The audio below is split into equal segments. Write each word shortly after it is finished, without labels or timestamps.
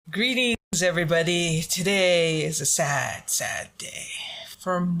Greetings, everybody. Today is a sad, sad day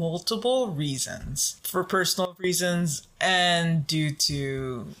for multiple reasons. For personal reasons and due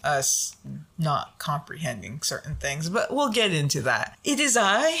to us not comprehending certain things. But we'll get into that. It is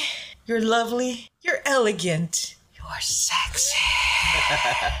I, you're lovely, you're elegant, you're sexy.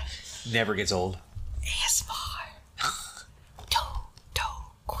 Never gets old. ASMR.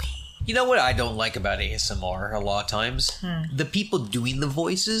 Queen. You know what I don't like about ASMR a lot of times? The people doing the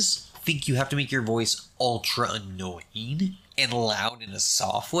voices think you have to make your voice ultra annoying and loud in a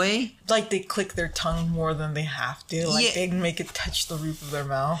soft way. Like they click their tongue more than they have to. Like they make it touch the roof of their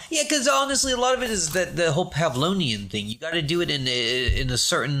mouth. Yeah, because honestly, a lot of it is that the whole Pavlonian thing. You got to do it in a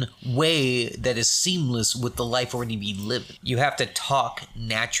certain way that is seamless with the life already being lived. You have to talk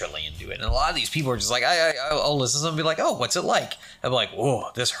naturally and do it. And a lot of these people are just like, I'll listen to them and be like, oh, what's it like? I'm like,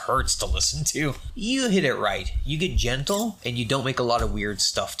 whoa, this hurts to listen to. You hit it right. You get gentle and you don't make a lot of weird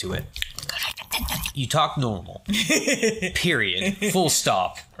stuff to it. You talk normal. Period. Full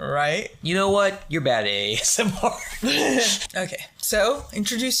stop. Right? You know what? You're bad at ASMR. Okay, so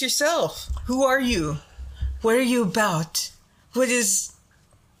introduce yourself. Who are you? What are you about? What is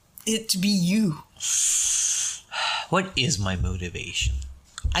it to be you? What is my motivation?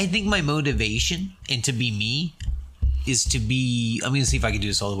 I think my motivation and to be me is to be, I'm going to see if I can do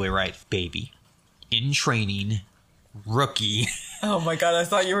this all the way right. Baby. In training. Rookie. Oh my god, I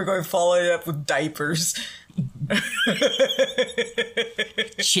thought you were going to follow it up with diapers.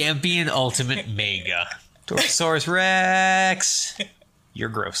 Champion Ultimate Mega. Torosaurus Rex. You're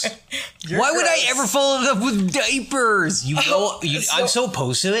gross. Why would I ever follow it up with diapers? I'm so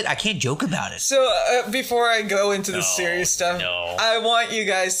opposed to it, I can't joke about it. So, before I go into the serious stuff, I want you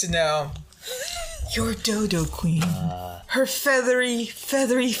guys to know, your Dodo Queen, her feathery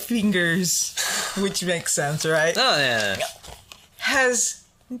fingers, which makes sense, right? Oh, yeah. Has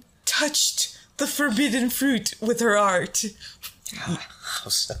touched the forbidden fruit with her art. How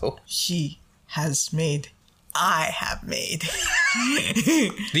so? I have made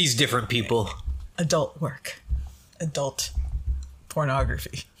These different people. Adult work. Adult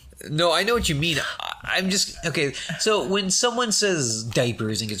pornography. No, I know what you mean. I'm just... Okay, so when someone says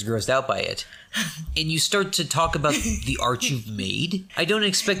diapers and gets grossed out by it, and you start to talk about the art you've made, I don't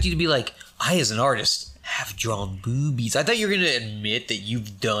expect you to be like, I as an artist have drawn boobies. I thought you were going to admit that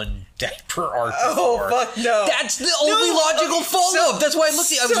you've done diaper art before. Oh, fuck no. That's the only logical follow-up. That's why I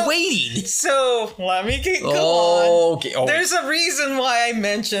was waiting. So, let me go on. Okay. Oh. There's a reason why I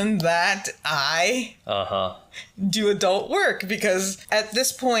mentioned that I do adult work, because at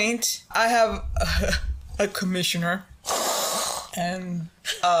this point, I have a commissioner. And,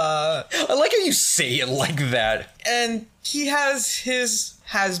 I like how you say it like that. And he has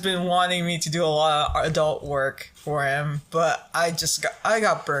been wanting me to do a lot of adult work for him, but I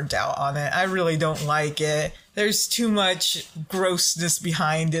got burnt out on it. I really don't like it. There's too much grossness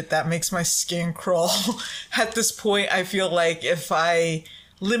behind it that makes my skin crawl. At this point, I feel like if I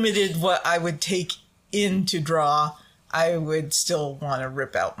limited what I would take in to draw, I would still want to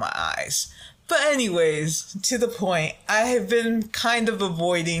rip out my eyes. But anyways, to the point, I have been kind of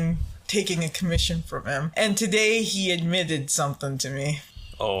avoiding taking a commission from him. And today he admitted something to me.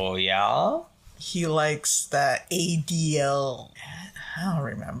 Oh, yeah? He likes that ADL. I don't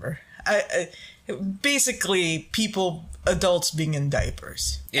remember. Basically, adults being in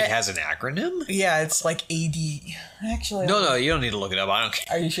diapers. It has an acronym? Yeah, it's like AD. Actually, No, you don't need to look it up. I don't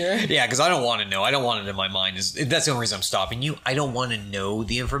care. Are you sure? Yeah, because I don't want to know. I don't want it in my mind. That's the only reason I'm stopping you. I don't want to know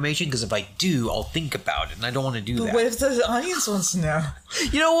the information, because if I do, I'll think about it, and I don't want to do that. But what if the audience wants to know?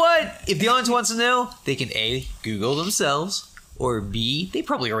 You know what? If the audience wants to know, they can A, Google themselves, or B, they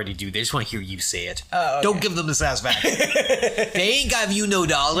probably already do. They just want to hear you say it. Oh, okay. Don't give them the satisfaction. They ain't got you no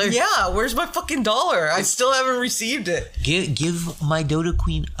dollar. Yeah, where's my fucking dollar? I still haven't received it. Give my Dodo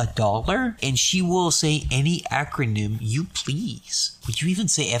Queen $1, and she will say any acronym you please. Would you even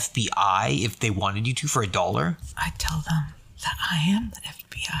say FBI if they wanted you to for $1? I tell them that I am the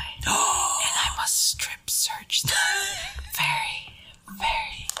FBI. And I must strip search them very,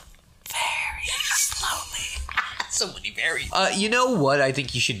 very, very slowly. So many very. You know what I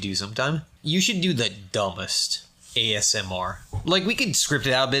think you should do sometime? You should do the dumbest ASMR. Like, we could script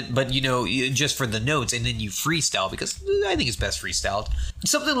it out a bit, but, just for the notes, and then you freestyle, because I think it's best freestyled.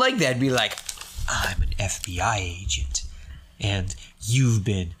 Something like that. Be like, I'm an FBI agent, and you've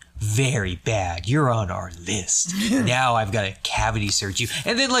been very bad. You're on our list. Now I've got to cavity search you.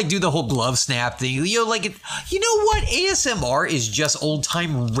 And then, do the whole glove snap thing. You know what? ASMR is just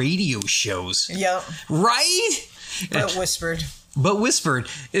old-time radio shows. Yep. Right? But whispered. But whispered,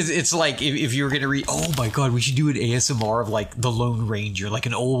 it's like if you were going to read, oh my God, we should do an ASMR of like the Lone Ranger, like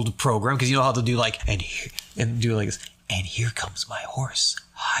an old program. Because you know how to do like, and do like this. And here comes my horse.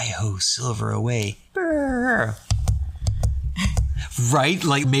 Hi-ho, silver away. Brr. Right?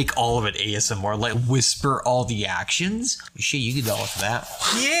 Like make all of it ASMR. Like whisper all the actions. Shit, you get $1 for that.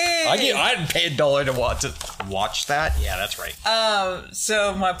 Yeah. I'd pay $1 to watch that. Yeah, that's right.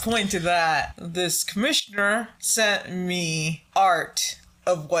 So my point to that, this commissioner sent me art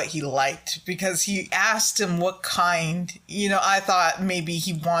of what he liked because he asked him what kind. You know, I thought maybe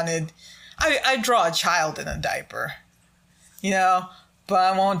he wanted... I draw a child in a diaper, you know, but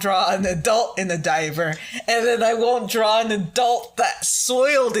I won't draw an adult in a diaper. And then I won't draw an adult that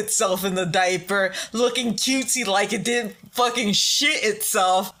soiled itself in the diaper looking cutesy like it didn't fucking shit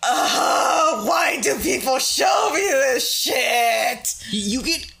itself. Why do people show me this shit? You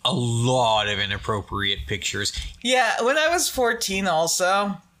get a lot of inappropriate pictures. Yeah, when I was 14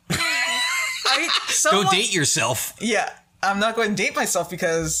 also. Don't date yourself. Yeah, I'm not going to date myself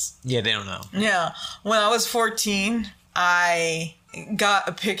because... Yeah, they don't know. Yeah, when I was 14, I got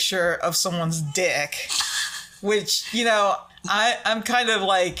a picture of someone's dick, which, you know, I'm kind of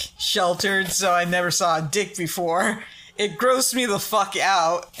like sheltered, so I never saw a dick before. It grossed me the fuck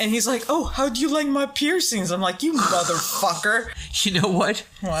out. And he's like, oh, how do you like my piercings? I'm like, you motherfucker. You know what?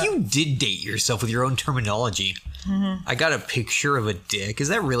 What? You did date yourself with your own terminology. Mm-hmm. I got a picture of a dick. Is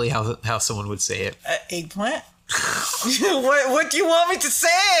that really how someone would say it? Eggplant? What do you want me to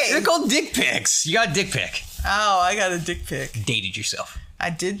say? They're called dick pics. You got a dick pic. Oh, I got a dick pic. Dated yourself. I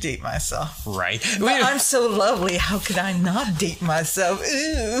did date myself. Right. But I'm so lovely. How could I not date myself?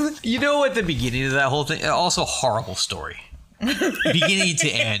 Ooh. You know, at the beginning of that whole thing, also horrible story. Beginning to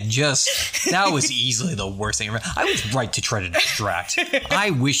end, that was easily the worst thing ever. I was right to try to distract.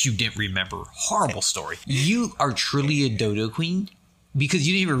 I wish you didn't remember. Horrible story. You are truly a dodo queen because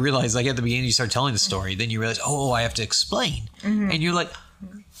you didn't even realize, like at the beginning you start telling the story, then you realize, oh, I have to explain. Mm-hmm. And you're like,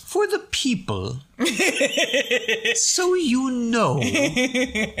 for the people, so you know.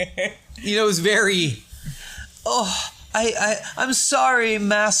 You know, it's very, I'm sorry,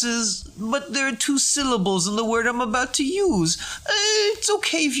 masses, but there are 2 syllables in the word I'm about to use. It's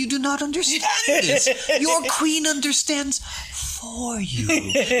okay if you do not understand this. Your queen understands for you.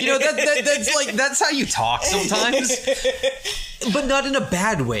 You know, that's how you talk sometimes. But not in a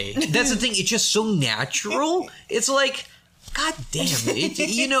bad way. That's the thing. It's just so natural. It's like, God damn it.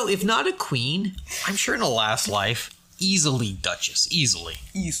 You know, if not a queen, I'm sure in a last life, easily Duchess. Easily.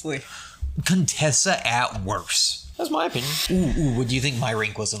 Contessa at worst. That's my opinion. Ooh, what do you think my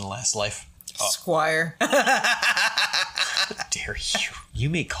rank was in the last life? Squire. How dare you? You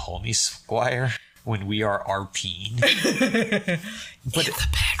may call me Squire when we are RPing. But in the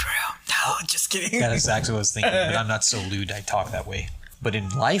bedroom. No, just kidding. That's exactly what I was thinking, but I'm not so lewd I talk that way. But in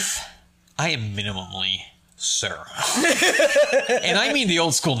life, I am minimally sir. And I mean the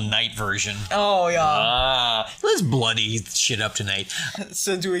old school knight version. Oh, yeah. Let's bloody shit up tonight.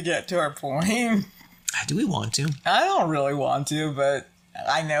 So do we get to our point? Do we want to? I don't really want to, but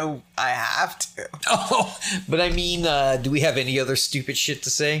I know I have to. Oh, but I mean, do we have any other stupid shit to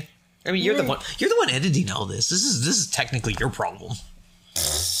say? I mean, you're the one editing all this. This is technically your problem.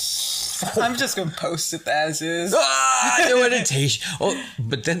 I'm just gonna post it as is. No editation. Oh,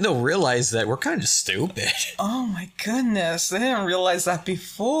 but then they'll realize that we're kind of stupid. Oh my goodness, they didn't realize that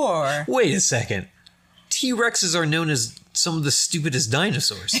before. Wait a second. T-Rexes are known as some of the stupidest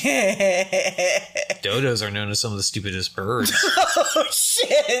dinosaurs. Dodos are known as some of the stupidest birds. Oh,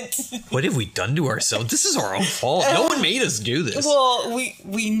 shit. What have we done to ourselves? This is our own fault. No one made us do this. Well,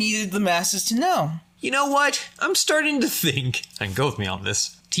 we needed the masses to know. You know what? I'm starting to think, and go with me on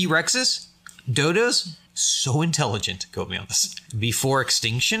this, T-Rexes, dodos, so intelligent, go with me on this, before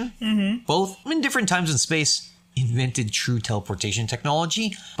extinction, both in different times in space, invented true teleportation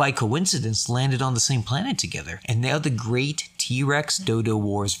technology, by coincidence landed on the same planet together, and now the great T-Rex dodo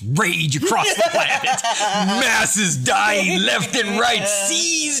wars rage across the planet. Masses dying left and right,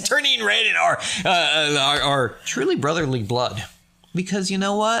 seas turning red in our truly brotherly blood. Because you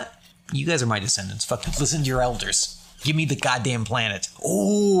know what? You guys are my descendants. Fuck, listen to your elders. Give me the goddamn planet.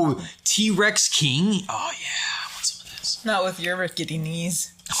 Oh, T-Rex King. Oh yeah, I want some of this. Not with your rickety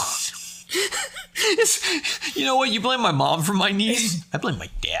knees. You know what? You blame my mom for my knees? I blame my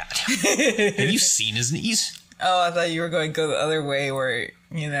dad. Have you seen his knees? Oh, I thought you were going to go the other way where,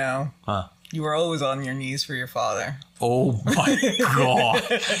 you know, you were always on your knees for your father. Oh my God.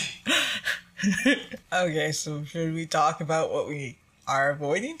 Okay, so should we talk about what we are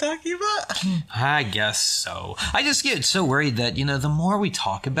avoiding talking about? I guess so. I just get so worried that, you know, the more we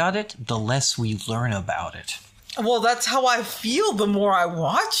talk about it, the less we learn about it. Well, that's how I feel the more I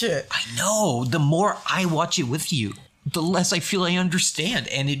watch it. I know. The more I watch it with you, the less I feel I understand,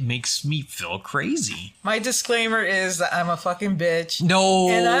 and it makes me feel crazy. My disclaimer is that I'm a fucking bitch. No.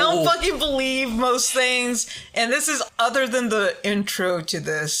 And I don't fucking believe most things. And this is, other than the intro to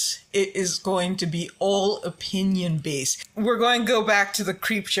this, it is going to be all opinion based. We're going to go back to the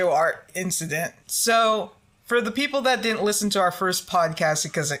Creepshow art incident. So, for the people that didn't listen to our first podcast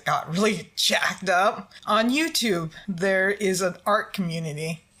because it got really jacked up, on YouTube, there is an art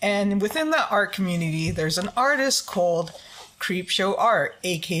community. And within that art community, there's an artist called Creepshow Art,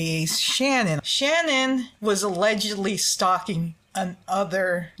 aka Shannon. Shannon was allegedly stalking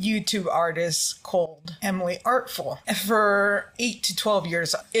another YouTube artist called Emily Artful for 8 to 12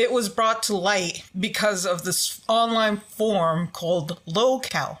 years. It was brought to light because of this online forum called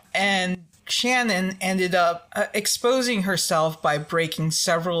Lowcow. And Shannon ended up exposing herself by breaking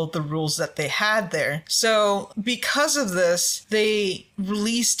several of the rules that they had there. So because of this, they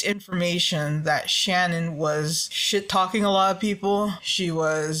released information that Shannon was shit-talking a lot of people. She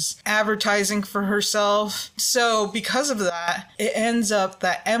was advertising for herself. So because of that, it ends up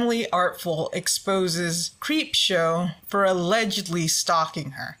that Emily Artful exposes Creepshow for allegedly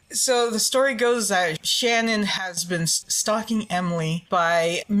stalking her. So the story goes that Shannon has been stalking Emily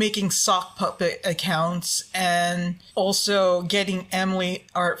by making sock puppet accounts and also getting Emily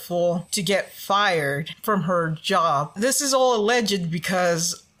Artful to get fired from her job. This is all alleged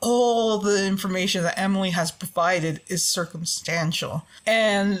because all the information that Emily has provided is circumstantial.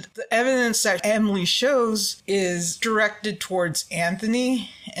 And the evidence that Emily shows is directed towards Anthony,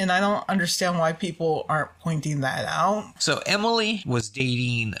 and I don't understand why people aren't pointing that out. So Emily was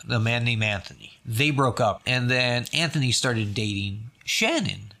dating a man named Anthony. They broke up, and then Anthony started dating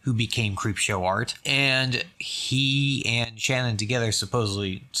Shannon, who became Creepshow Art, and he and Shannon together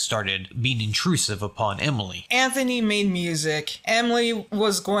supposedly started being intrusive upon Emily. Anthony made music. Emily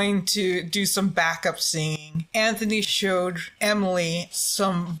was going to do some backup singing. Anthony showed Emily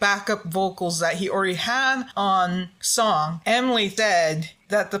some backup vocals that he already had on song. Emily said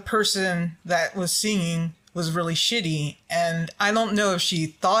that the person that was singing was really shitty, and I don't know if she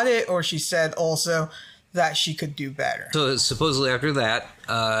thought it or she said also that she could do better. So supposedly after that,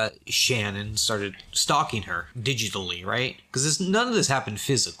 Shannon started stalking her digitally, right? Because none of this happened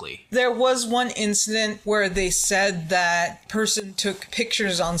physically. There was one incident where they said that person took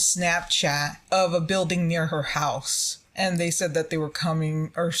pictures on Snapchat of a building near her house. And they said that they were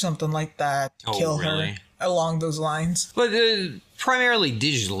coming or something like that to kill her. Along those lines. But primarily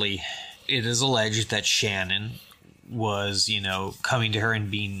digitally, it is alleged that Shannon was, coming to her and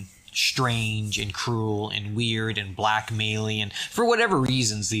being strange and cruel and weird and blackmailing, and for whatever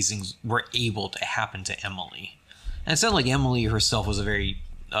reasons these things were able to happen to Emily. And it sounded like Emily herself was a very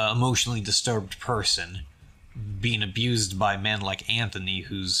emotionally disturbed person, being abused by men like Anthony,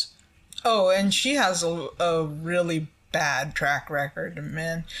 who's... Oh, and she has a really bad track record,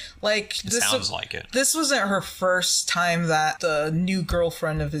 man. Like, it sounds like it. This wasn't her first time that the new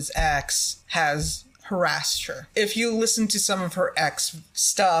girlfriend of his ex has harassed her. If you listen to some of her ex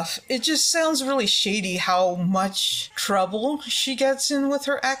stuff, it just sounds really shady how much trouble she gets in with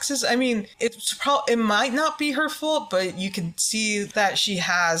her exes. I mean, it might not be her fault, but you can see that she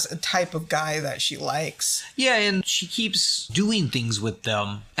has a type of guy that she likes. Yeah, and she keeps doing things with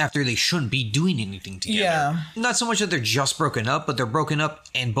them after they shouldn't be doing anything together. Yeah. Not so much that they're just broken up, but they're broken up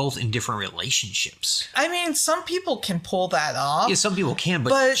and both in different relationships. I mean, some people can pull that off. Yeah, some people can,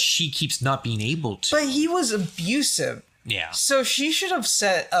 but she keeps not being able to. But he was abusive. Yeah. So she should have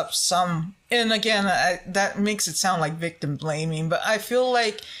set up some... And again, that makes it sound like victim blaming, but I feel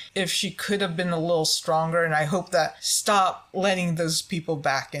like if she could have been a little stronger, and I hope that stop letting those people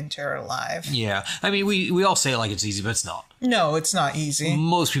back into her life. Yeah. I mean, we all say it like it's easy, but it's not. No, it's not easy.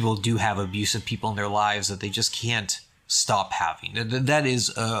 Most people do have abusive people in their lives that they just can't stop having. That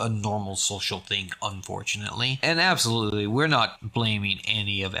is a normal social thing, unfortunately. And absolutely, we're not blaming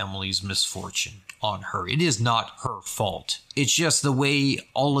any of Emily's misfortune on her. It is not her fault. It's just the way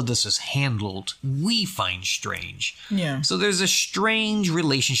all of this is handled, we find strange. Yeah. So there's a strange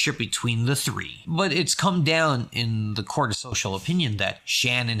relationship between the three. But it's come down in the court of social opinion that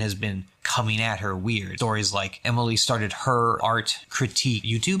Shannon has been coming at her weird. Stories like Emily started her art critique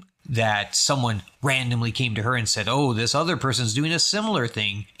YouTube, that someone randomly came to her and said, oh, this other person's doing a similar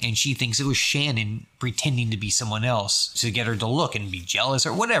thing. And she thinks it was Shannon pretending to be someone else to get her to look and be jealous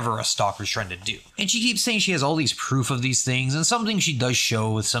or whatever a stalker's trying to do. And she keeps saying she has all these proof of these things, and some things she does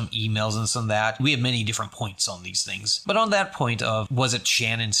show with some emails and some that. We have many different points on these things. But on that point of, was it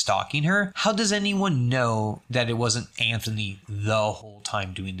Shannon stalking her? How does anyone know that it wasn't Anthony the whole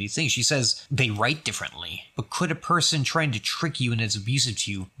time doing these things? She says they write differently. But could a person trying to trick you and is abusive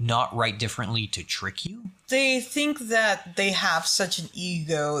to you not write differently to trick you? They think that they have such an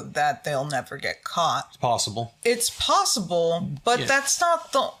ego that they'll never get caught. It's possible. It's possible, but that's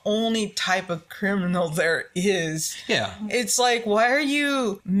not the only type of criminal there is. Yeah. It's like, why are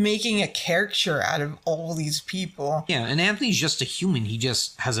you making a caricature out of all these people? Yeah, and Anthony's just a human. He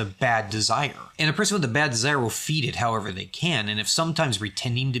just has a bad desire. And a person with a bad desire will feed it however they can. And if sometimes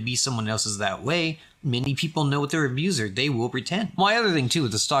pretending to be someone else is that way, many people know with their abuser, they will pretend. My other thing too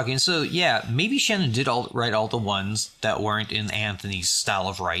with the stalking, so yeah, maybe Shannon did write all the ones that weren't in Anthony's style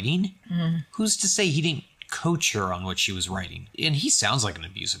of writing. Who's to say he didn't coach her on what she was writing? And he sounds like an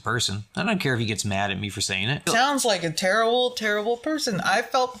abusive person. I don't care if he gets mad at me for saying it. Sounds like a terrible, terrible person. I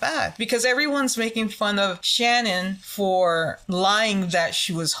felt bad because everyone's making fun of Shannon for lying that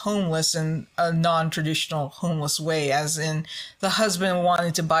she was homeless in a non-traditional homeless way, as in the husband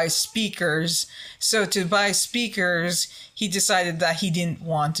wanted to buy speakers. So to buy speakers, he decided that he didn't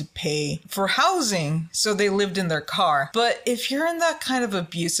want to pay for housing, so they lived in their car. But if you're in that kind of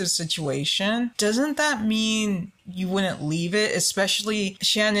abusive situation, doesn't that mean you wouldn't leave it? Especially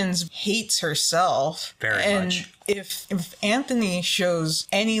Shannon hates herself. Very much. If Anthony shows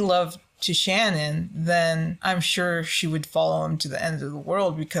any love to Shannon, then I'm sure she would follow him to the end of the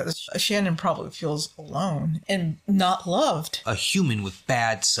world, because Shannon probably feels alone and not loved. A human with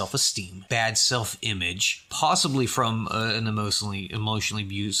bad self-esteem, bad self-image, possibly from an emotionally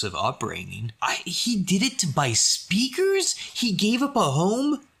abusive upbringing. He did it to buy speakers? He gave up a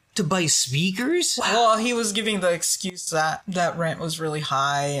home to buy speakers? Well, he was giving the excuse that rent was really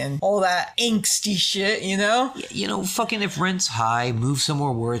high and all that angsty shit, you know? You know, fucking if rent's high, move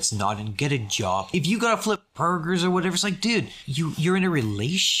somewhere where it's not and get a job. If you gotta flip burgers or whatever, it's like, dude, you're in a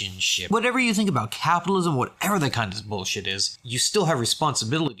relationship. Whatever you think about capitalism, whatever that kind of bullshit is, you still have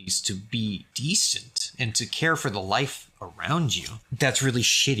responsibilities to be decent and to care for the life around you. That's really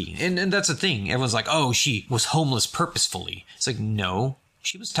shitty. And that's the thing. Everyone's like, oh, she was homeless purposefully. It's like, no.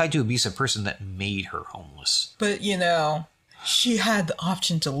 She was tied to an abusive person that made her homeless. But, you know, she had the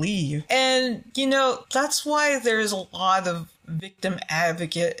option to leave. And, you know, that's why there's a lot of victim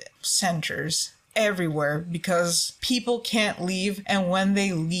advocate centers everywhere, because people can't leave, and when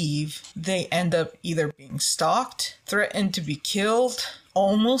they leave, they end up either being stalked, threatened to be killed,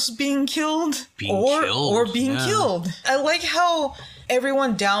 almost being killed, or being killed. I like how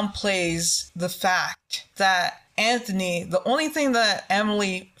everyone downplays the fact that Anthony, the only thing that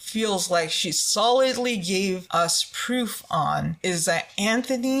Emily feels like she solidly gave us proof on is that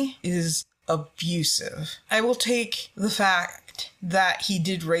Anthony is abusive. I will take the fact that he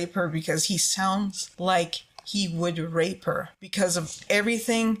did rape her because he sounds like he would rape her because of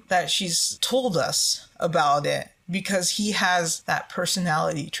everything that she's told us about it, because he has that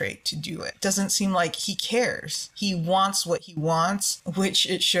personality trait to do it. Doesn't seem like he cares. He wants what he wants, which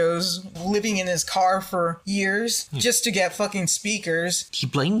it shows living in his car for years just to get fucking speakers. He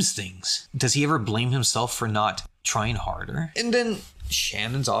blames things. Does he ever blame himself for not trying harder? And then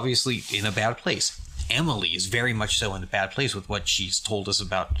Shannon's obviously in a bad place. Emily is very much so in a bad place with what she's told us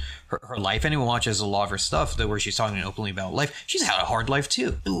about her life. Anyone watches a lot of her stuff where she's talking openly about life, she's had a hard life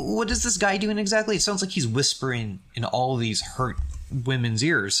too. What is this guy doing exactly? It sounds like he's whispering in all these hurt women's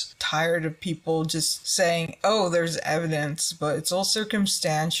ears. Tired of people just saying, oh, there's evidence, but it's all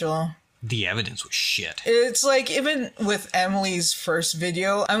circumstantial. The evidence was shit. It's like, even with Emily's first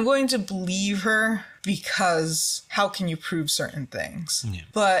video, I'm going to believe her because how can you prove certain things? Yeah.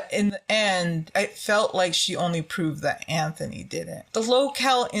 But in the end, I felt like she only proved that Anthony did it. The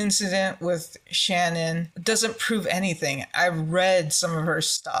locale incident with Shannon doesn't prove anything. I've read some of her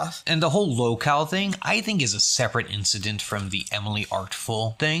stuff. And the whole locale thing, I think, is a separate incident from the Emily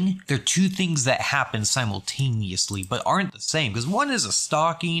Artful thing. They're two things that happen simultaneously, but aren't the same. Because one is a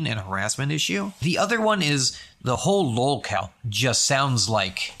stalking and harassment issue. The other one is the whole locale just sounds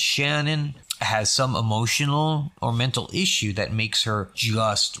like Shannon has some emotional or mental issue that makes her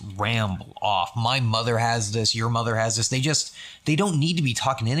just ramble off. My mother has this, your mother has this. They don't need to be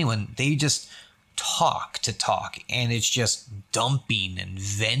talking to anyone. They just talk to talk, and it's just dumping and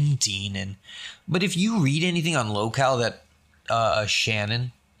venting. But if you read anything on locale that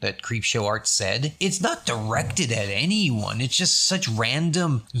Shannon that Creepshow Art said, it's not directed at anyone. It's just such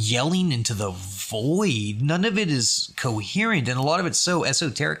random yelling into the void. None of it is coherent, and a lot of it's so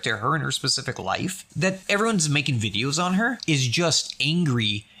esoteric to her and her specific life that everyone's making videos on her is just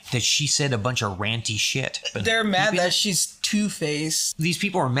angry that she said a bunch of ranty shit. But they're mad that she's two-faced. These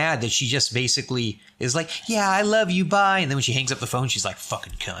people are mad that she just basically is like, yeah, I love you, bye. And then when she hangs up the phone, she's like,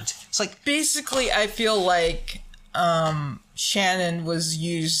 fucking cunt. It's like, basically, I feel like Shannon was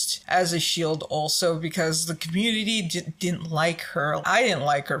used as a shield also because the community didn't like her. I didn't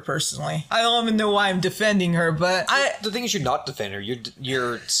like her personally. I don't even know why I'm defending her, but the thing is, you're not defending her.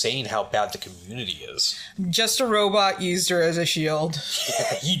 You're saying how bad the community is. Just a Robot used her as a shield.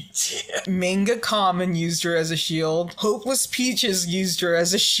 Yeah, he did. Manga Common used her as a shield. Hopeless Peaches used her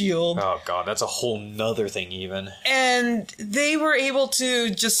as a shield. Oh god, that's a whole nother thing even. And they were able to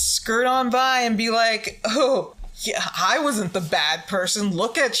just skirt on by and be like, oh, yeah, I wasn't the bad person.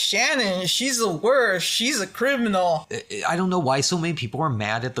 Look at Shannon. She's the worst. She's a criminal. I don't know why so many people are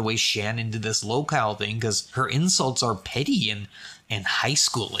mad at the way Shannon did this locale thing, because her insults are petty and high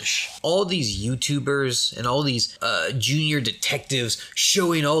schoolish. All these YouTubers and all these junior detectives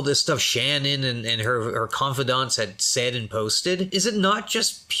showing all this stuff Shannon and her confidants had said and posted. Is it not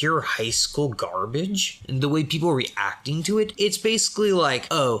just pure high school garbage? And the way people are reacting to it? It's basically like,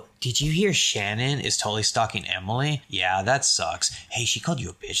 oh, did you hear Shannon is totally stalking Emily? Yeah, that sucks. Hey, she called you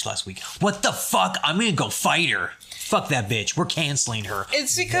a bitch last week. What the fuck? I'm gonna go fight her. Fuck that bitch. We're canceling her.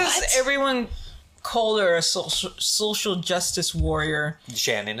 It's because everyone called her a social justice warrior.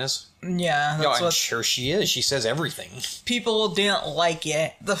 Shannon is? Yeah, that's I'm sure she is. She says everything. People didn't like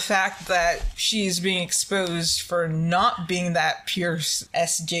it. The fact that she's being exposed for not being that pure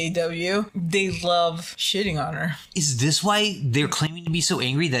SJW, they love shitting on her. Is this why they're claiming to be so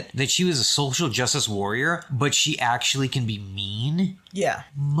angry that she was a social justice warrior, but she actually can be mean? Yeah.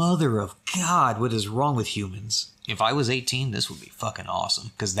 Mother of God, what is wrong with humans? If I was 18, this would be fucking awesome,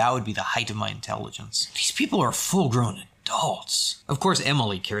 because that would be the height of my intelligence. These people are full-grown adults. Of course,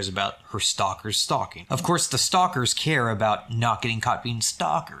 Emily cares about her stalkers stalking. Of course, the stalkers care about not getting caught being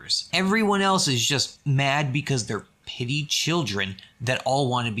stalkers. Everyone else is just mad because they're pity children that all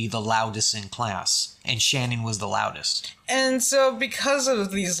want to be the loudest in class. And Shannon was the loudest. And so because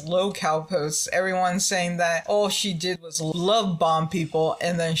of these low-cal posts, everyone's saying that all she did was love bomb people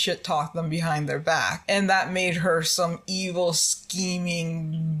and then shit talk them behind their back. And that made her some evil,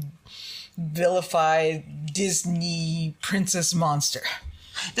 scheming, vilified Disney princess monster.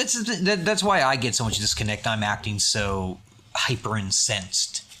 That's why I get so much disconnect. I'm acting so hyper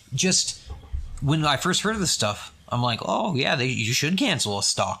incensed. Just when I first heard of this stuff, I'm like, oh yeah, you should cancel a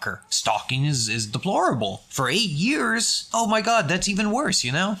stalker. Stalking is deplorable. For 8 years, oh my god, that's even worse,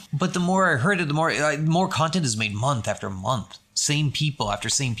 you know? But the more I heard it, the more content is made month after month. Same people after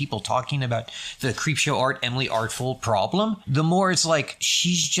same people talking about the Creepshow Art Emily Artful problem, the more it's like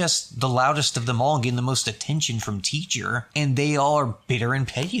she's just the loudest of them all and getting the most attention from teacher, and they all are bitter and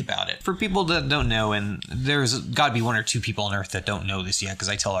petty about it. For people that don't know, and there's got to be 1 or 2 people on earth that don't know this yet, because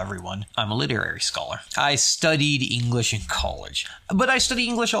I tell everyone, I'm a literary scholar. I studied English in college, but I study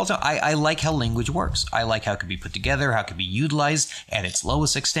English all the time. I like how language works. I like how it can be put together, how it can be utilized at its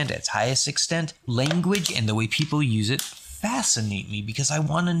lowest extent, at its highest extent. Language and the way people use it fascinate me because I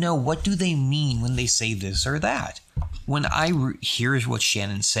want to know, what do they mean when they say this or that? When I hear what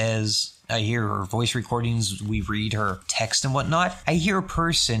Shannon says, I hear her voice recordings, we read her text and whatnot, I hear a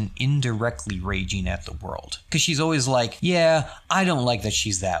person indirectly raging at the world. Because she's always like, yeah, I don't like that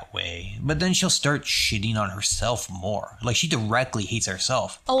she's that way. But then she'll start shitting on herself more. Like, she directly hates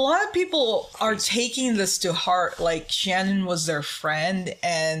herself. A lot of people are taking this to heart, like Shannon was their friend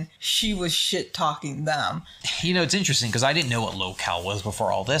and she was shit-talking them. You know, it's interesting because I didn't know what low-cal was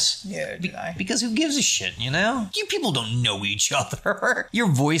before all this. Yeah, did I? Because who gives a shit, you know? You people don't know each other. Your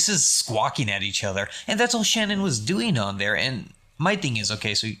voices squawking at each other. And that's all Shannon was doing on there. And my thing is,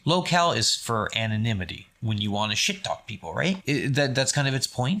 okay, so low-cal is for anonymity. When you want to shit talk people, right? That's kind of its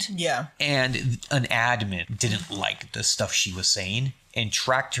point. Yeah. And an admin didn't like the stuff she was saying and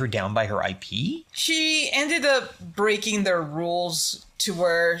tracked her down by her IP. She ended up breaking their rules to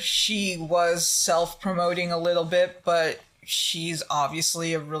where she was self-promoting a little bit, but she's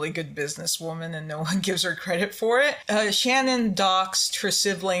obviously a really good businesswoman and no one gives her credit for it. Shannon doxed her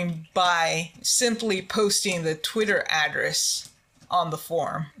sibling by simply posting the Twitter address on the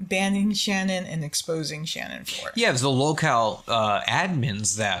forum, banning Shannon and exposing Shannon for it. Yeah, it was the low-cal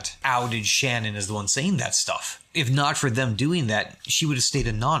admins that outed Shannon as the one saying that stuff. If not for them doing that, she would have stayed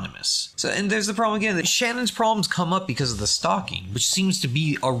anonymous. So, and there's the problem again, that Shannon's problems come up because of the stalking, which seems to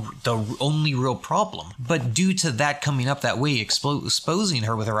be the only real problem. But due to that coming up that way, exposing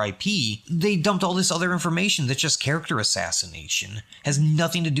her with her IP, they dumped all this other information that's just character assassination, has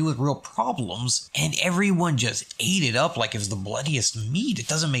nothing to do with real problems, and everyone just ate it up like it was the bloodiest meat. It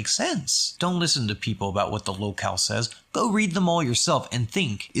doesn't make sense. Don't listen to people about what the locale says. Go read them all yourself and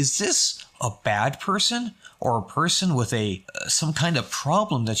think, is this a bad person or a person with some kind of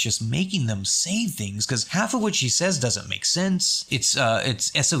problem that's just making them say things? Because half of what she says doesn't make sense. It's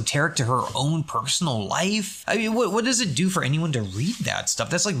esoteric to her own personal life. I mean, what does it do for anyone to read that stuff?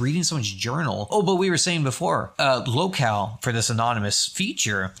 That's like reading someone's journal. Oh, but we were saying before, locale for this anonymous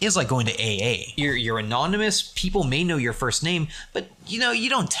feature is like going to AA. You're anonymous. People may know your first name, but you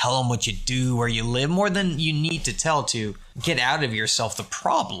don't tell them what you do, where you live, more than you need to tell to get out of yourself the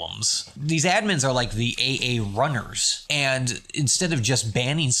problems. These admins are like the AA runners, and instead of just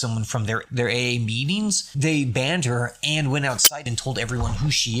banning someone from their AA meetings, they banned her and went outside and told everyone who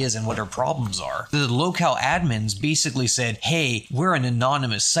she is and what her problems are. The locale admins basically said, hey, we're an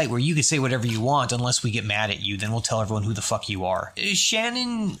anonymous site where you can say whatever you want unless we get mad at you, then we'll tell everyone who the fuck you are.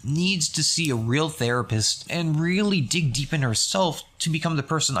 Shannon needs to see a real therapist and really dig deep in herself to become the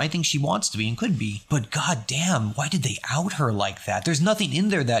person I think she wants to be and could be. But goddamn, why did they out her like that? There's nothing in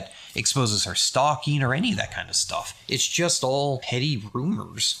there that exposes her stalking or any of that kind of stuff. It's just all petty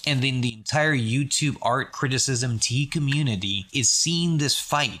rumors. And then the entire YouTube art criticism T community is seeing this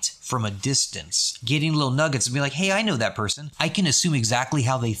fight from a distance, getting little nuggets and be like, hey, I know that person. I can assume exactly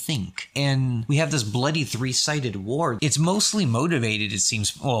how they think. And we have this bloody three-sided war. It's mostly motivated, it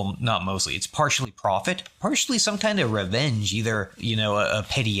seems. Well, not mostly. It's partially profit, partially some kind of revenge, either, a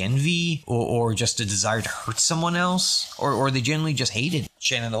petty envy or just a desire to hurt someone else, or they generally just hated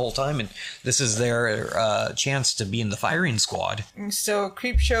Shannon the whole time, and this is their chance to be in the firing squad. So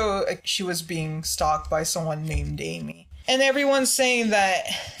Creepshow, she was being stalked by someone named Amy. And everyone's saying that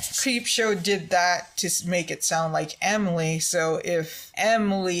Creepshow did that to make it sound like Emily. So if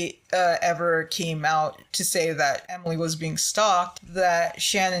Emily ever came out to say that Emily was being stalked, that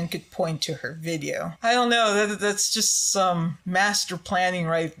Shannon could point to her video. I don't know. That's just some master planning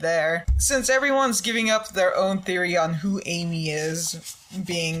right there. Since everyone's giving up their own theory on who Amy is,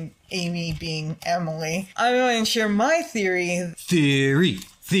 being Amy being Emily, I'm going to share my theory. Theory.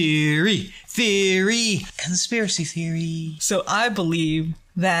 Conspiracy theory. So I believe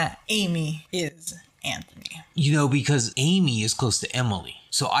that Amy is Anthony. Because Amy is close to Emily.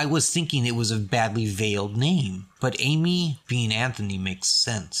 So I was thinking it was a badly veiled name. But Amy being Anthony makes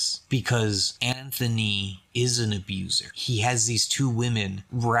sense. Because Anthony is an abuser. He has these two women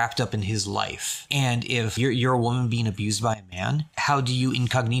wrapped up in his life. And if you're a woman being abused by a man, how do you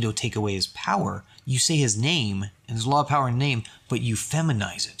incognito take away his power? You say his name, and there's a lot of power in the name, but you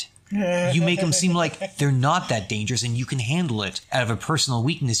feminize it. You make them seem like they're not that dangerous and you can handle it out of a personal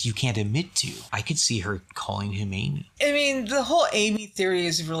weakness you can't admit to. I could see her calling him Amy. I mean, the whole Amy theory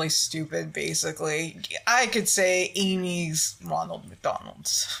is really stupid, basically. I could say Amy's Ronald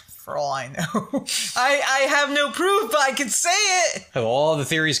McDonald's, for all I know. I have no proof, but I could say it! Of all the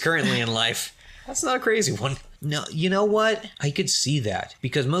theories currently in life, that's not a crazy one. No, you know what? I could see that.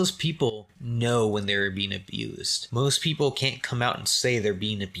 Because most people know when they're being abused. Most people can't come out and say they're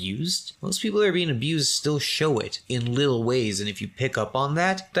being abused. Most people that are being abused still show it in little ways. And if you pick up on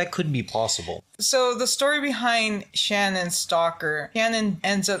that, that could be possible. So the story behind Shannon's stalker, Shannon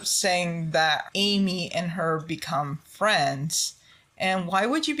ends up saying that Amy and her become friends. And why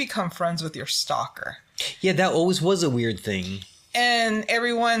would you become friends with your stalker? Yeah, that always was a weird thing. And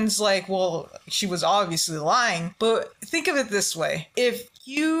everyone's like, well, she was obviously lying. But think of it this way. If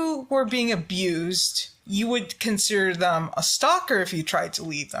you were being abused, you would consider them a stalker if you tried to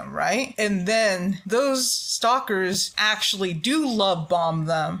leave them, right? And then those stalkers actually do love bomb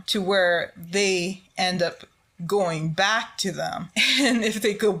them to where they end up going back to them. And if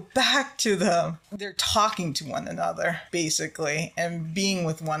they go back to them, they're talking to one another, basically, and being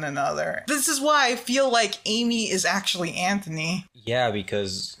with one another. This is why I feel like Amy is actually Anthony. Yeah,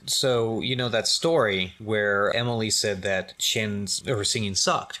 because, that story where Emily said that her singing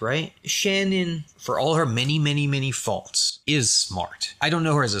sucked, right? Shannon, for all her many, many, many faults, is smart. I don't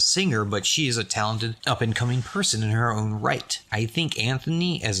know her as a singer, but she is a talented, up-and-coming person in her own right. I think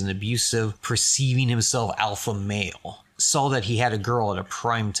Anthony, as an abusive, perceiving himself alpha male, saw that he had a girl at a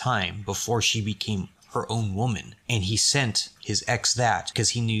prime time before she became her own woman, and he sent his ex that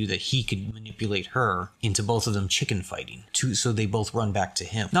because he knew that he could manipulate her into both of them chicken fighting, so they both run back to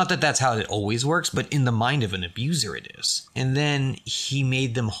him. Not that that's how it always works, but in the mind of an abuser it is. And then he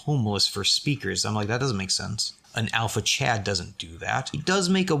made them homeless for speakers. I'm like, that doesn't make sense. an alpha Chad doesn't do that. He does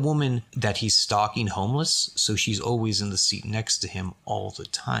make a woman that he's stalking homeless, so she's always in the seat next to him all the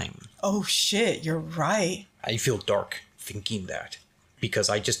time. Oh shit, you're right. I feel dark thinking that, because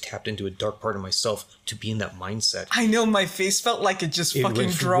I just tapped into a dark part of myself to be in that mindset. I know, my face felt like it just fucking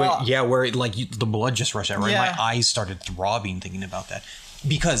dropped. Yeah, where the blood just rushed out, right? Yeah. My eyes started throbbing thinking about that.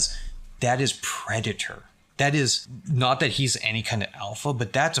 Because that is Predator. That is not that he's any kind of alpha,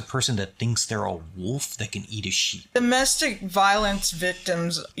 but that's a person that thinks they're a wolf that can eat a sheep. Domestic violence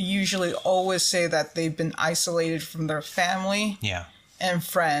victims usually always say that they've been isolated from their family. Yeah. And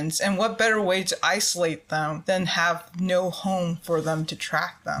friends, and what better way to isolate them than have no home for them to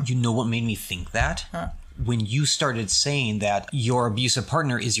track them? You know what made me think that? Huh. When you started saying that your abusive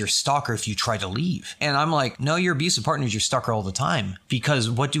partner is your stalker if you try to leave. And I'm like, no, your abusive partner is your stalker all the time. Because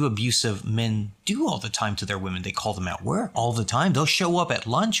what do abusive men do all the time to their women? They call them at work all the time. They'll show up at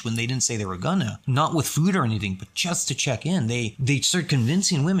lunch when they didn't say they were gonna. Not with food or anything, but just to check in. They start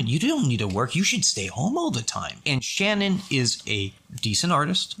convincing women, you don't need to work. You should stay home all the time. And Shannon is a decent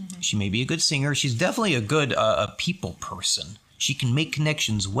artist. Mm-hmm. She may be a good singer. She's definitely a good people person. She can make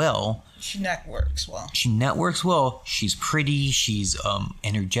connections well. She networks well. She's pretty. She's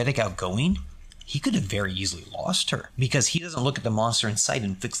energetic, outgoing. He could have very easily lost her because he doesn't look at the monster in sight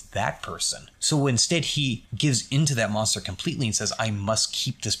and fix that person. So instead, he gives into that monster completely and says, I must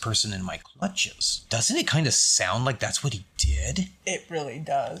keep this person in my clutches. Doesn't it kind of sound like that's what he did? It really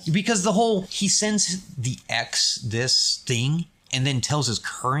does. Because he sends the ex this thing and then tells his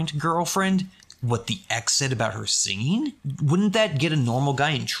current girlfriend what the ex said about her singing. Wouldn't that get a normal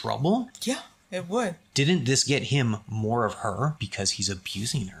guy in trouble? Yeah, it would. Didn't this get him more of her because he's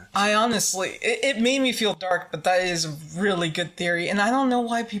abusing her? I honestly, it made me feel dark, but that is a really good theory. And I don't know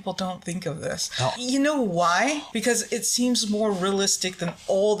why people don't think of this. Oh. You know why? Because it seems more realistic than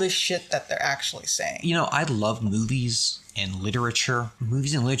all this shit that they're actually saying. You know, I love movies and literature.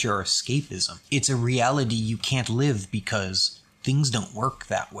 Movies and literature are escapism. It's a reality you can't live because things don't work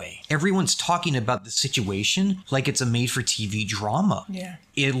that way. Everyone's talking about the situation like it's a made-for-TV drama. Yeah.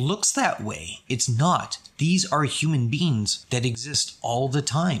 It looks that way. It's not. These are human beings that exist all the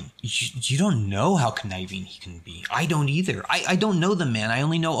time. You don't know how conniving he can be. I don't either. I don't know the man. I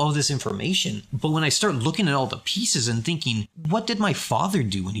only know all this information. But when I start looking at all the pieces and thinking, what did my father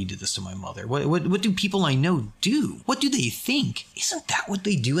do when he did this to my mother? What do people I know do? What do they think? Isn't that what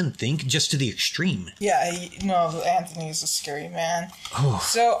they do and think, just to the extreme? Yeah, Anthony's a scary man.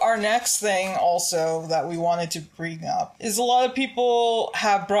 So our next thing also that we wanted to bring up is a lot of people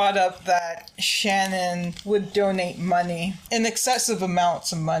have brought up that Shannon would donate money in excessive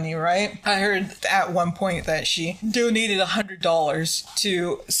amounts of money, right? I heard at one point that she donated $100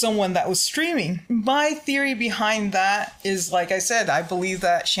 to someone that was streaming. My theory behind that is, like I said, I believe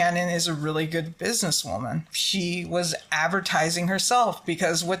that Shannon is a really good businesswoman. She was advertising herself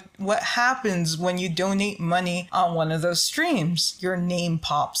because what happens when you donate money on one of those streams? Your name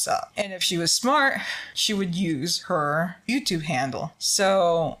pops up. And if she was smart, she would use her YouTube handle.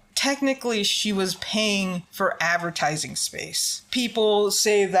 So technically, she was paying for advertising space. People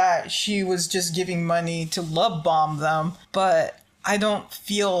say that she was just giving money to love bomb them, but I don't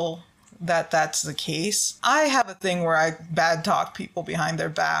feel that that's the case. I have a thing where I bad talk people behind their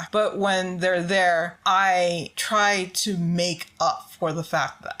back, but when they're there, I try to make up for the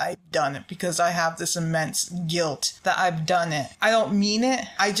fact that I've done it because I have this immense guilt that I've done it. I don't mean it.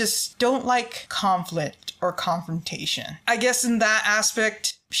 I just don't like conflict or confrontation. I guess in that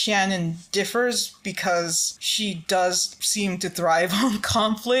aspect, Shannon differs because she does seem to thrive on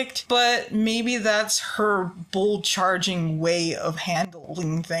conflict, but maybe that's her bull charging way of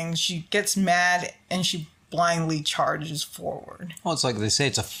handling things. She gets mad and she blindly charges forward. Well, it's like they say,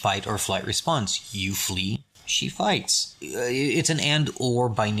 it's a fight or flight response. You flee, she fights. It's an and or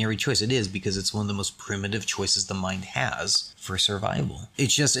binary choice. It is, because it's one of the most primitive choices the mind has for survival.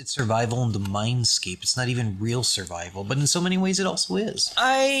 It's survival in the mindscape. It's not even real survival, but in so many ways it also is.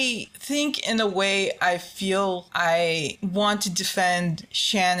 I think in a way I feel I want to defend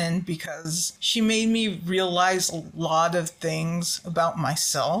Shannon because she made me realize a lot of things about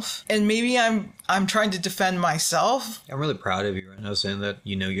myself. And maybe I'm trying to defend myself. I'm really proud of you right now saying that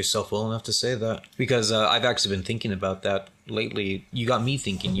you know yourself well enough to say that. Because I've actually been thinking about that lately. You got me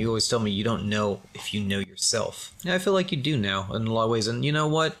thinking. You always tell me you don't know if you know yourself. Yeah, I feel like you do now in a lot of ways. And you know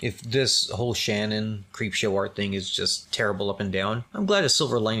what? If this whole Shannon Creepshow art thing is just terrible up and down, I'm glad a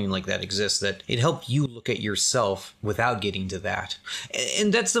silver lining like that exists, that it helped you look at yourself without getting to that.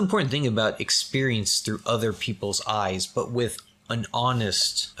 And that's the important thing about experience through other people's eyes, but with an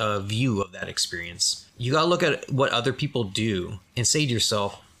honest view of that experience. You gotta look at what other people do and say to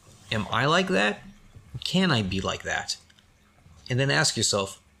yourself, am I like that? Can I be like that? And then ask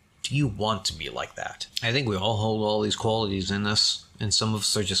yourself, do you want to be like that? I think we all hold all these qualities in us, and some of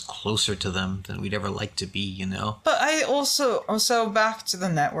us are just closer to them than we'd ever like to be, you know? But I also back to the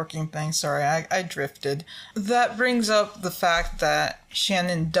networking thing. Sorry, I drifted. That brings up the fact that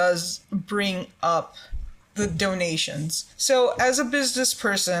Shannon does bring up the donations. So as a business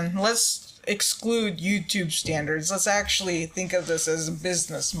person, let's exclude YouTube standards. Let's actually think of this as a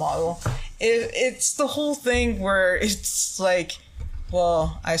business model. It's the whole thing where it's like,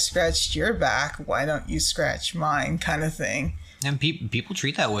 well, I scratched your back, why don't you scratch mine, kind of thing. And people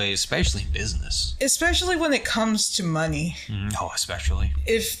treat that way, especially in business. Especially when it comes to money. Oh, especially.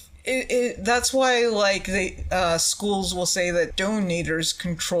 If that's why, like, schools will say that donators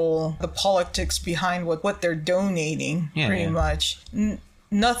control the politics behind what they're donating, pretty much.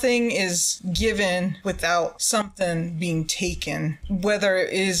 Nothing is given without something being taken, whether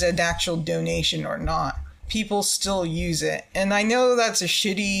it is an actual donation or not. People still use it. And I know that's a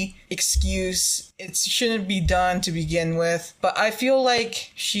shitty excuse. It shouldn't be done to begin with. But I feel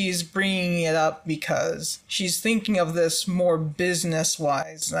like she's bringing it up because she's thinking of this more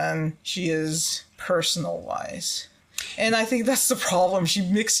business-wise than she is personal-wise. And I think that's the problem. She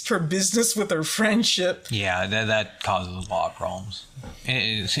mixed her business with her friendship. Yeah, that causes a lot of problems.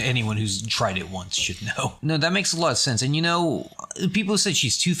 Anyone who's tried it once should know. No, that makes a lot of sense. And you know, people said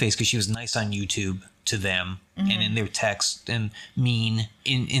she's two-faced because she was nice on YouTube to them and in their text and mean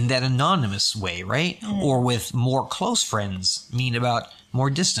in that anonymous way, right? Or with more close friends, mean about more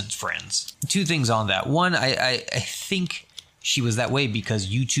distant friends. Two things on that. One, I think she was that way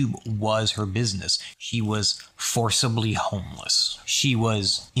because YouTube was her business. She was forcibly homeless. She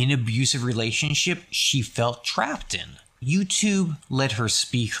was in an abusive relationship she felt trapped in. YouTube let her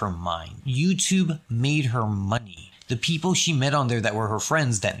speak her mind. YouTube made her money. The people she met on there that were her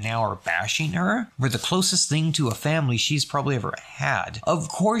friends that now are bashing her were the closest thing to a family she's probably ever had. Of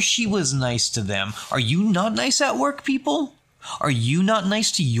course she was nice to them. Are you not nice at work, people? Are you not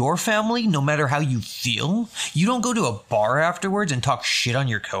nice to your family, no matter how you feel? You don't go to a bar afterwards and talk shit on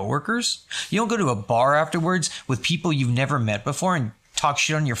your coworkers? You don't go to a bar afterwards with people you've never met before and talk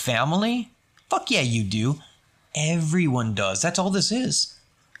shit on your family? Fuck yeah, you do. Everyone does. That's all this is.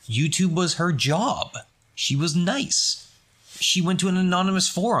 YouTube was her job. She was nice. She went to an anonymous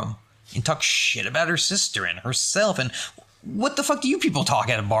forum and talked shit about her sister and herself. And what the fuck do you people talk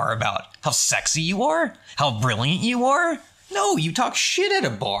at a bar about? How sexy you are? How brilliant you are? No, you talk shit at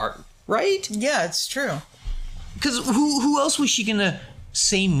a bar, right? Yeah, it's true. Because who else was she gonna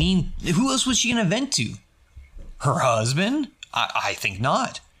say mean? Who else was she gonna vent to? Her husband? I think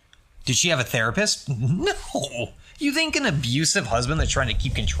not. Did she have a therapist? No. You think an abusive husband that's trying to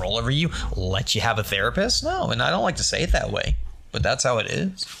keep control over you lets you have a therapist? No, and I don't like to say it that way, but that's how it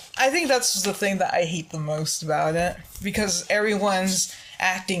is. I think that's the thing that I hate the most about it, because everyone's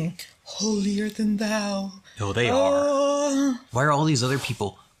acting holier than thou. Oh, they are. Why are all these other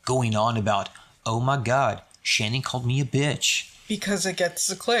people going on about, oh my God, Shannon called me a bitch? Because it gets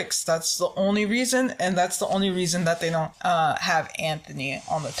the clicks. That's the only reason, and that's the only reason that they don't have Anthony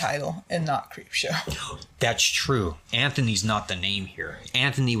on the title and not Creepshow. That's true. Anthony's not the name here.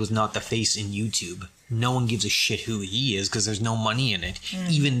 Anthony was not the face in YouTube. No one gives a shit who he is because there's no money in it.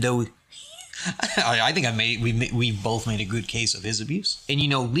 Even though I think we both made a good case of his abuse. And you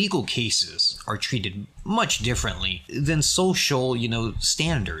know, legal cases are treated much differently than social,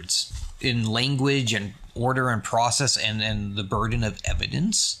 standards in language and order and process and the burden of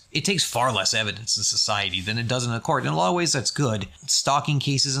evidence. It takes far less evidence in society than it does in a court. In a lot of ways, that's good. Stalking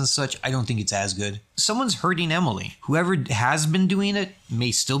cases and such, I don't think it's as good. Someone's hurting Emily. Whoever has been doing it,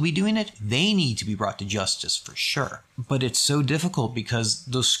 may still be doing it, they need to be brought to justice for sure. But it's so difficult because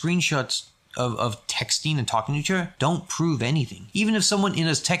those screenshots of texting and talking to each other don't prove anything. Even if someone in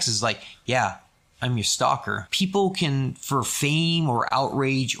his text is like, yeah, I'm your stalker, people can, for fame or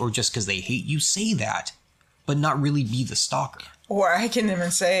outrage or just because they hate you, say that, but not really be the stalker. Or I can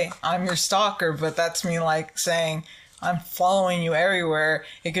even say, I'm your stalker, but that's me like saying, I'm following you everywhere.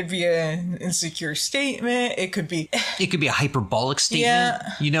 It could be an insecure statement. It could be a hyperbolic statement.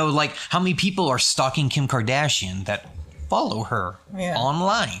 Yeah. Like how many people are stalking Kim Kardashian that follow her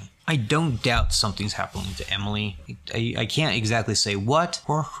online? I don't doubt something's happening to Emily. I can't exactly say what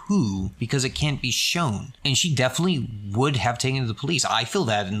or who because it can't be shown. And she definitely would have taken it to the police. I feel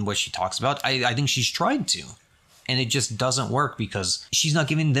that in what she talks about. I think she's tried to. And it just doesn't work because she's not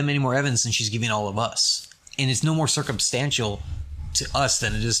giving them any more evidence than she's giving all of us. And it's no more circumstantial to us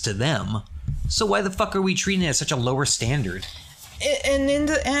than it is to them. So why the fuck are we treating it at such a lower standard? And in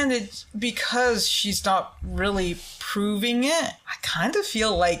the end, it's because she's not really proving it. I kind of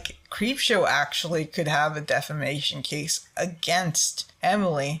feel like Creepshow actually could have a defamation case against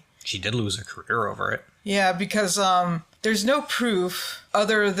Emily. She did lose her career over it. Yeah, because there's no proof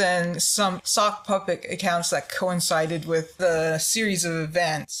other than some sock puppet accounts that coincided with the series of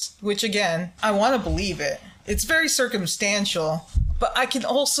events, which again, I want to believe it. It's very circumstantial, but I can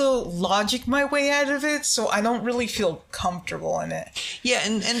also logic my way out of it, so I don't really feel comfortable in it. Yeah,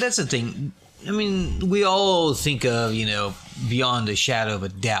 and that's the thing. I mean, we all think of, beyond a shadow of a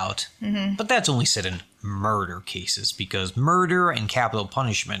doubt, but that's only said in murder cases, because murder and capital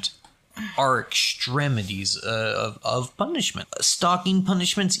punishment are extremities of punishment. Stalking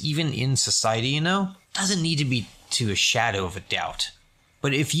punishments, even in society, doesn't need to be to a shadow of a doubt.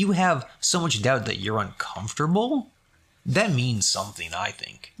 But if you have so much doubt that you're uncomfortable, that means something, I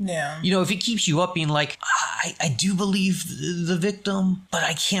think. Yeah. If it keeps you up being like, I do believe the victim, but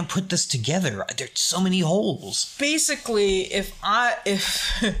I can't put this together. There's so many holes. Basically, if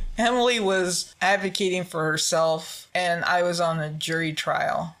Emily was advocating for herself and I was on a jury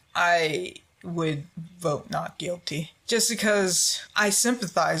trial, I would vote not guilty. Just because I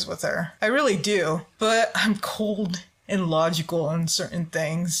sympathize with her. I really do. But I'm cold and logical on certain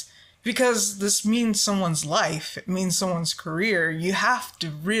things. Because this means someone's life. It means someone's career. You have to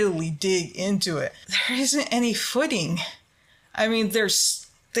really dig into it. There isn't any footing. I mean, there's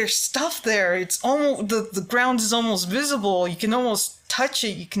stuff there. It's almost, the ground is almost visible. You can almost touch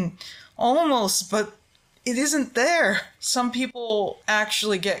it. You can almost, but it isn't there. Some people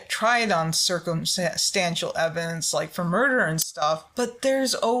actually get tried on circumstantial evidence, like for murder and stuff, but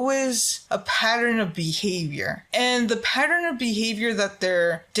there's always a pattern of behavior. And the pattern of behavior that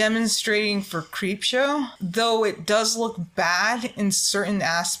they're demonstrating for Creepshow, though it does look bad in certain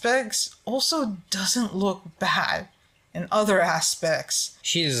aspects, also doesn't look bad in other aspects.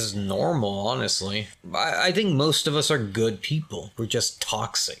 She's normal, honestly. I think most of us are good people. We're just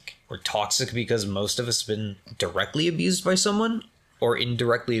toxic. We're toxic because most of us have been directly abused by someone or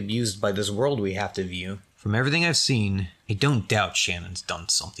indirectly abused by this world we have to view. From everything I've seen, I don't doubt Shannon's done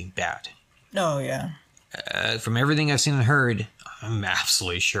something bad. Oh, yeah. From everything I've seen and heard, I'm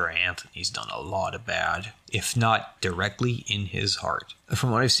absolutely sure Anthony's done a lot of bad, if not directly in his heart.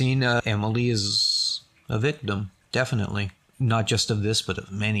 From what I've seen, Emily is a victim, definitely. Not just of this, but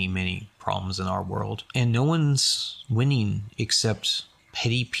of many, many problems in our world. And no one's winning except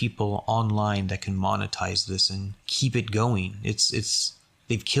petty people online that can monetize this and keep it going. It's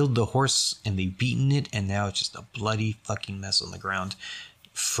they've killed the horse and they've beaten it, and now it's just a bloody fucking mess on the ground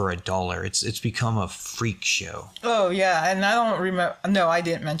for $1. It's become a freak show. Oh yeah, and I don't remember. No, I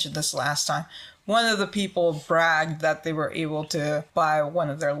didn't mention this last time. One of the people bragged that they were able to buy one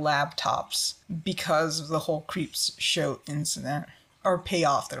of their laptops because of the whole Creepshow incident, or pay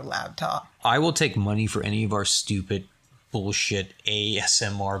off their laptop. I will take money for any of our stupid bullshit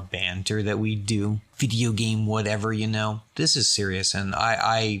ASMR banter that we do. Video game, whatever, This is serious, and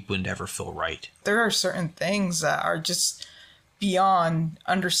I would never feel right. There are certain things that are just beyond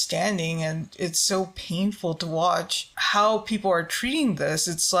understanding, and it's so painful to watch how people are treating this.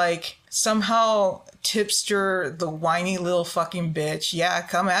 It's like somehow Tipster, the whiny little fucking bitch, yeah,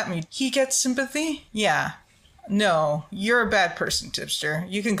 come at me, he gets sympathy? Yeah. No, you're a bad person, Tipster.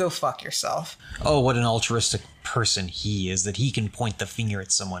 You can go fuck yourself. Oh, what an altruistic person he is, that he can point the finger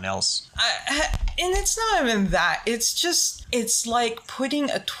at someone else. And it's not even that. It's like putting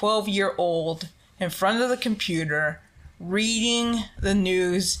a 12-year-old in front of the computer, reading the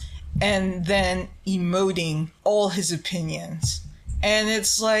news, and then emoting all his opinions. And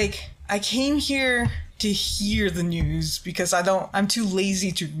it's like, I came here to hear the news because I'm too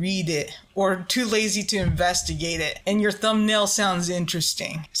lazy to read it or too lazy to investigate it. And your thumbnail sounds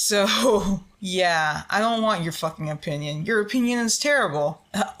interesting. So yeah, I don't want your fucking opinion. Your opinion is terrible.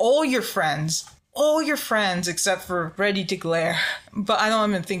 All your friends except for Ready to Glare, but I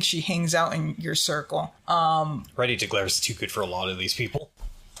don't even think she hangs out in your circle. Ready to Glare is too good for a lot of these people.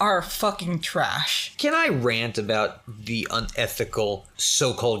 Are fucking trash. Can I rant about the unethical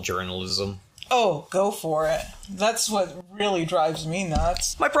so-called journalism? Oh, go for it. That's what really drives me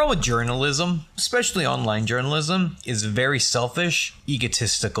nuts. My problem with journalism, especially online journalism, is very selfish,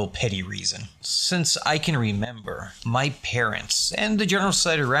 egotistical, petty reason. Since I can remember, my parents and the general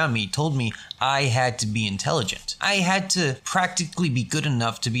society around me told me I had to be intelligent. I had to practically be good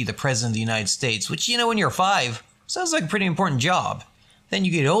enough to be the president of the United States, which, when you're 5, sounds like a pretty important job. Then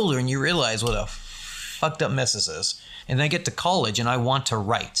you get older and you realize what a fucked up mess this is. And then I get to college and I want to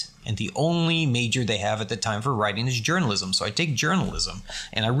write. And the only major they have at the time for writing is journalism. So I take journalism,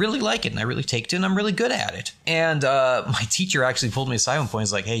 and I really like it, and I really take to it, and I'm really good at it. And my teacher actually pulled me aside one point.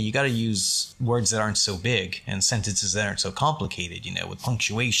 He's like, hey, you got to use words that aren't so big and sentences that aren't so complicated, with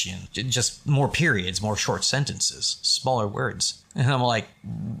punctuation, just more periods, more short sentences, smaller words. And I'm like,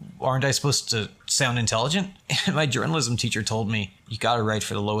 aren't I supposed to sound intelligent? And my journalism teacher told me, you got to write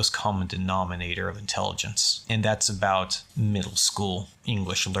for the lowest common denominator of intelligence. And that's about middle school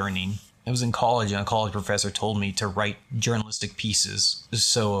English learning. I was in college, and a college professor told me to write journalistic pieces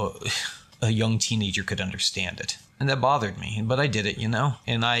so a young teenager could understand it. And that bothered me, but I did it,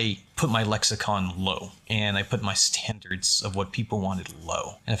 and I put my lexicon low, and I put my standards of what people wanted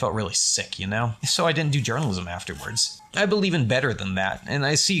low, and I felt really sick, So I didn't do journalism afterwards. I believe in better than that, and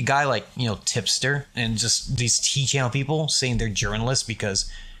I see a guy like, Tipster, and just these T-channel people saying they're journalists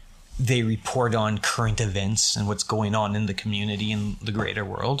because they report on current events and what's going on in the community and the greater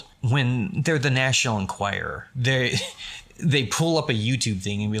world, when they're the National Enquirer. They pull up a YouTube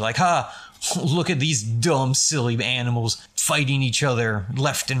thing and be like, look at these dumb, silly animals fighting each other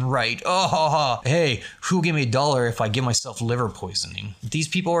left and right. Oh, ha, ha. Hey, who'll give me $1 if I give myself liver poisoning? These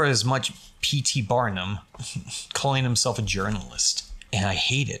people are as much P.T. Barnum calling himself a journalist. And I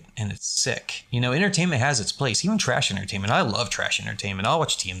hate it, and it's sick. Entertainment has its place, even trash entertainment. I love trash entertainment. I'll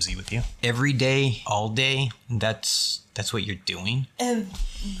watch TMZ with you. Every day, all day, that's what you're doing. And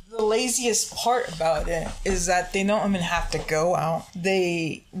the laziest part about it is that they don't even have to go out.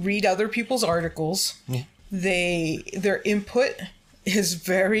 They read other people's articles. Yeah. Their input is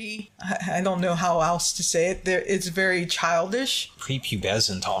very, I don't know how else to say it. It's very childish.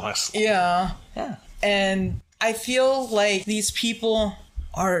 Prepubescent, honestly. Yeah. Yeah. And I feel like these people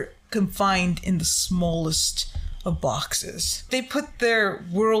are confined in the smallest of boxes. They put their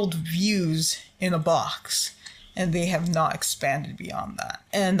world views in a box, and they have not expanded beyond that.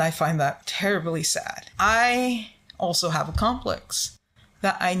 And I find that terribly sad. I also have a complex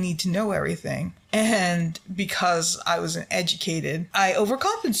that I need to know everything. And because I was educated, I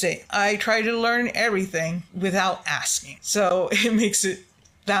overcompensate. I try to learn everything without asking. So it makes it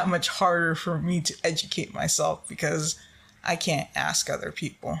that much harder for me to educate myself because I can't ask other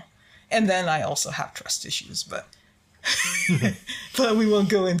people. And then I also have trust issues, but but we won't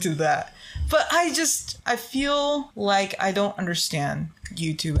go into that. But I feel like I don't understand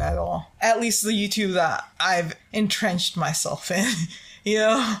YouTube at all. At least the YouTube that I've entrenched myself in.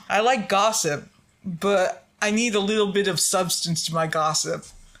 I like gossip, but I need a little bit of substance to my gossip.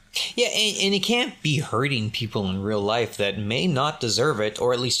 Yeah, and it can't be hurting people in real life that may not deserve it,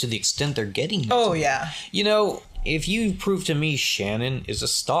 or at least to the extent they're getting it. Oh, yeah. If you prove to me Shannon is a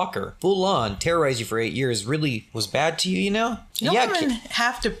stalker, full on, terrorized you for 8 years, really was bad to you, You don't even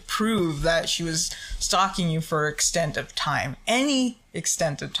have to prove that she was stalking you for an extent of time. Any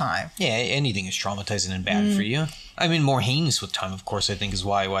extent of time. Yeah, anything is traumatizing and bad for you. I mean, more heinous with time, of course, I think is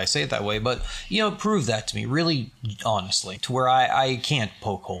why I say it that way. But, prove that to me, really honestly, to where I can't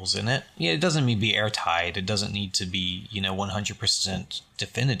poke holes in it. Yeah, it doesn't need to be airtight. It doesn't need to be, 100%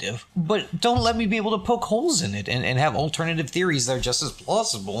 definitive. But don't let me be able to poke holes in it and have alternative theories that are just as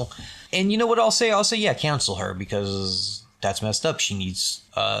plausible. And you know what I'll say? I'll say, yeah, cancel her, because that's messed up. She needs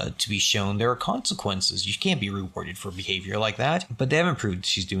to be shown there are consequences. You can't be rewarded for behavior like that. But they haven't proved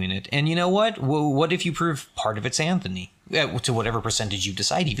she's doing it. And you know what? What if you prove part of it's Anthony? To whatever percentage you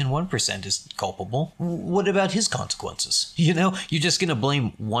decide, even 1% is culpable. What about his consequences? You're just going to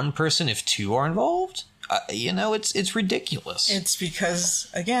blame one person if two are involved? It's ridiculous. It's because,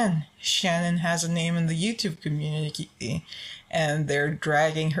 again, Shannon has a name in the YouTube community, and they're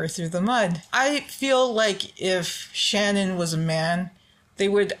dragging her through the mud. I feel like if Shannon was a man, they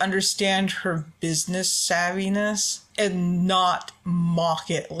would understand her business savviness and not mock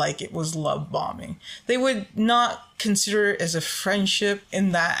it like it was love bombing. They would not consider it as a friendship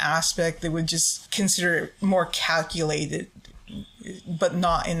in that aspect. They would just consider it more calculated, but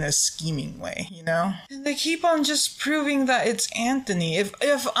not in a scheming way, And they keep on just proving that it's Anthony.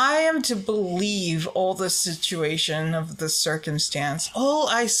 If I am to believe all the situation of the circumstance, all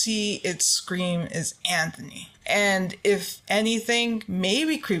I see it scream is Anthony. And if anything,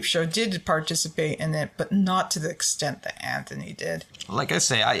 maybe Creepshow did participate in it, but not to the extent that Anthony did. Like I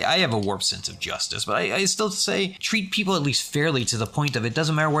say, I have a warped sense of justice, but I still say treat people at least fairly to the point of it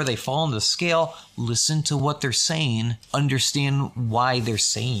doesn't matter where they fall on the scale. Listen to what they're saying. Understand why they're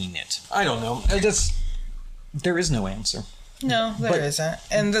saying it. I don't know. There is no answer. No, there isn't.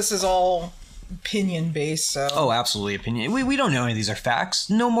 And this is all opinion based, so. Oh, absolutely opinion. We don't know any of these are facts.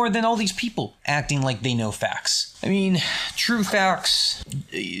 No more than all these people acting like they know facts. I mean, true facts,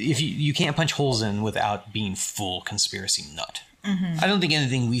 if you can't punch holes in without being full conspiracy nut. I don't think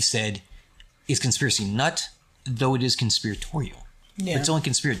anything we said is conspiracy nut, though it is conspiratorial. Yeah. But it's only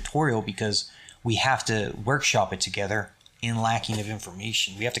conspiratorial because we have to workshop it together in lacking of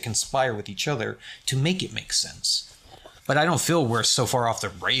information. We have to conspire with each other to make it make sense. But I don't feel we're so far off the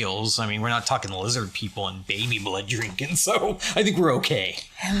rails. I mean, we're not talking lizard people and baby blood drinking, so I think we're okay.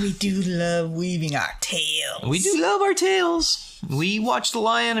 And we do love weaving our tails. We do love our tales. We watched a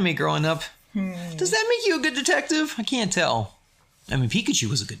lot of anime growing up. Does that make you a good detective? I can't tell. I mean, Pikachu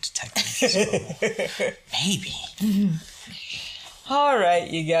was a good detective, so maybe. All right,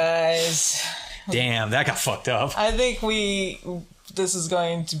 you guys. Damn, that got fucked up. I think this is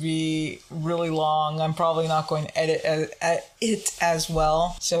going to be really long. I'm probably not going to edit it as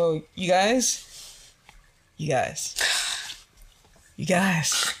well. So, you guys,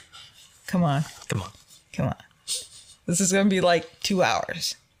 come on. This is going to be like 2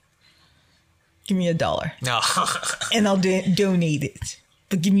 hours. Give me $1. No. And I'll donate it.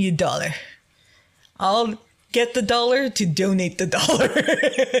 But give me $1. I'll get the $1 to donate the $1.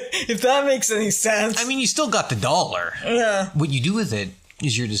 If that makes any sense. I mean, you still got the $1. Yeah. What you do with it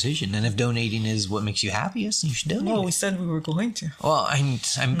is your decision, and if donating is what makes you happiest, then you should donate. Well, it. we said we were going to. Well,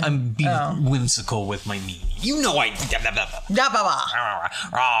 I'm being whimsical with my meaning. You know I.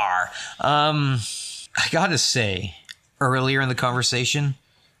 I gotta say, earlier in the conversation,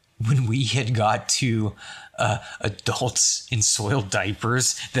 when we had got to adults in soiled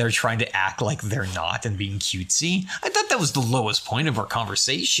diapers that are trying to act like they're not and being cutesy, I thought that was the lowest point of our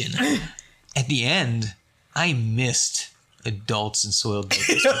conversation. At the end, I missed adults in soiled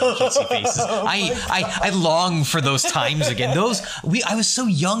diapers with cutesy faces. I long for those times again. I was so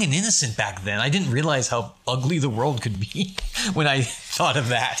young and innocent back then. I didn't realize how ugly the world could be when I thought of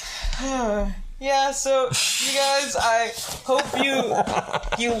that. Yeah, so you guys, I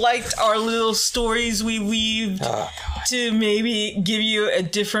hope you liked our little stories we weaved to maybe give you a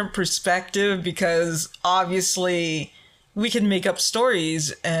different perspective, because obviously we can make up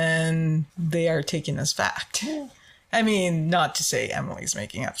stories and they are taken as fact. I mean, not to say Emily's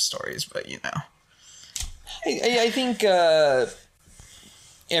making up stories, but you know. I think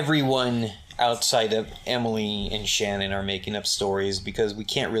everyone outside of Emily and Shannon are making up stories because we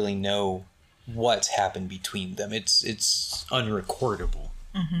can't really know what's happened between them. It's unrecordable.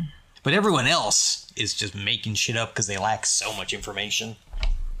 Mm-hmm. But everyone else is just making shit up because they lack so much information.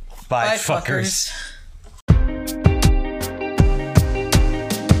 Bye, fuckers.